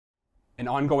An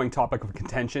ongoing topic of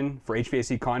contention for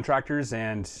HVAC contractors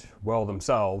and, well,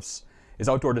 themselves, is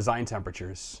outdoor design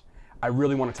temperatures. I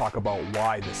really want to talk about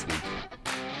why this week.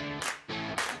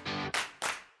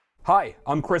 Hi,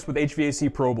 I'm Chris with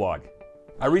HVAC Pro Blog.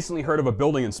 I recently heard of a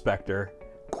building inspector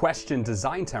question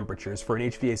design temperatures for an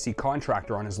HVAC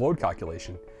contractor on his load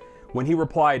calculation. When he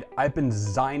replied, "I've been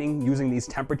designing using these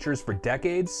temperatures for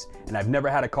decades and I've never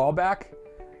had a callback,"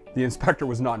 the inspector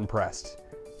was not impressed.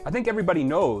 I think everybody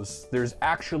knows there's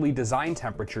actually design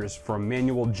temperatures from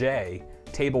Manual J,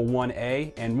 Table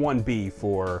 1A and 1B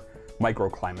for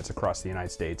microclimates across the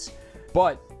United States,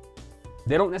 but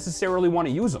they don't necessarily want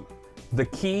to use them. The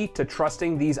key to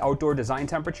trusting these outdoor design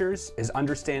temperatures is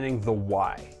understanding the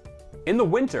why. In the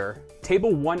winter,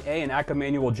 Table 1A in ACCA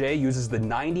Manual J uses the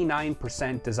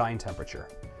 99% design temperature.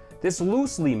 This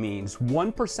loosely means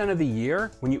 1% of the year,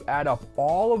 when you add up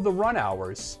all of the run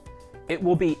hours, it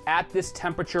will be at this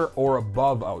temperature or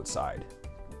above outside.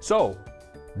 So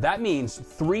that means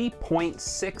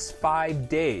 3.65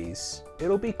 days,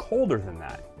 it'll be colder than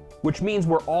that, which means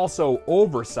we're also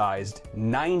oversized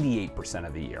 98%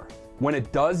 of the year. When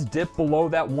it does dip below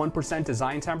that 1%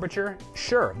 design temperature,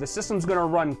 sure, the system's gonna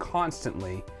run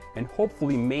constantly and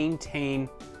hopefully maintain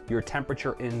your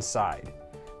temperature inside.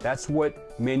 That's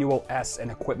what Manual S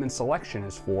and equipment selection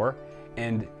is for,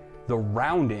 and the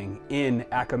rounding in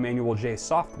ACCA Manual J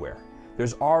software.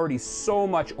 There's already so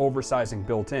much oversizing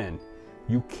built in.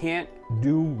 You can't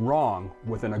do wrong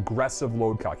with an aggressive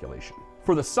load calculation.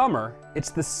 For the summer,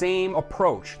 it's the same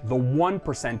approach, the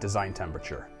 1% design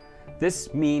temperature.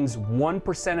 This means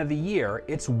 1% of the year,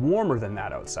 it's warmer than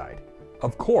that outside.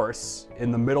 Of course,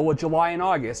 in the middle of July and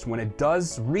August, when it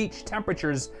does reach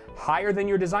temperatures higher than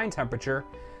your design temperature,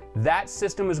 that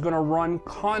system is going to run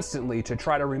constantly to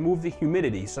try to remove the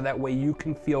humidity so that way you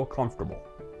can feel comfortable.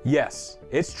 Yes,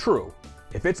 it's true.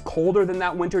 If it's colder than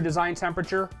that winter design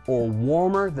temperature or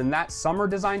warmer than that summer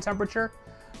design temperature,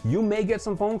 you may get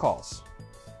some phone calls.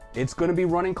 It's going to be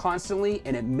running constantly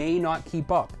and it may not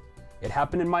keep up. It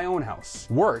happened in my own house.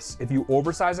 Worse, if you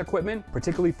oversize equipment,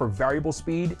 particularly for variable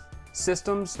speed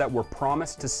systems that were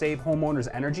promised to save homeowners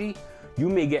energy, you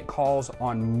may get calls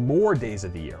on more days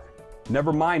of the year.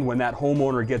 Never mind when that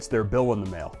homeowner gets their bill in the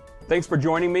mail. Thanks for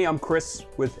joining me. I'm Chris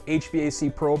with HVAC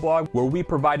Pro Blog, where we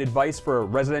provide advice for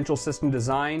residential system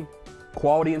design,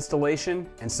 quality installation,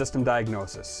 and system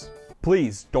diagnosis.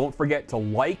 Please don't forget to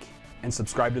like and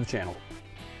subscribe to the channel.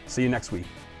 See you next week.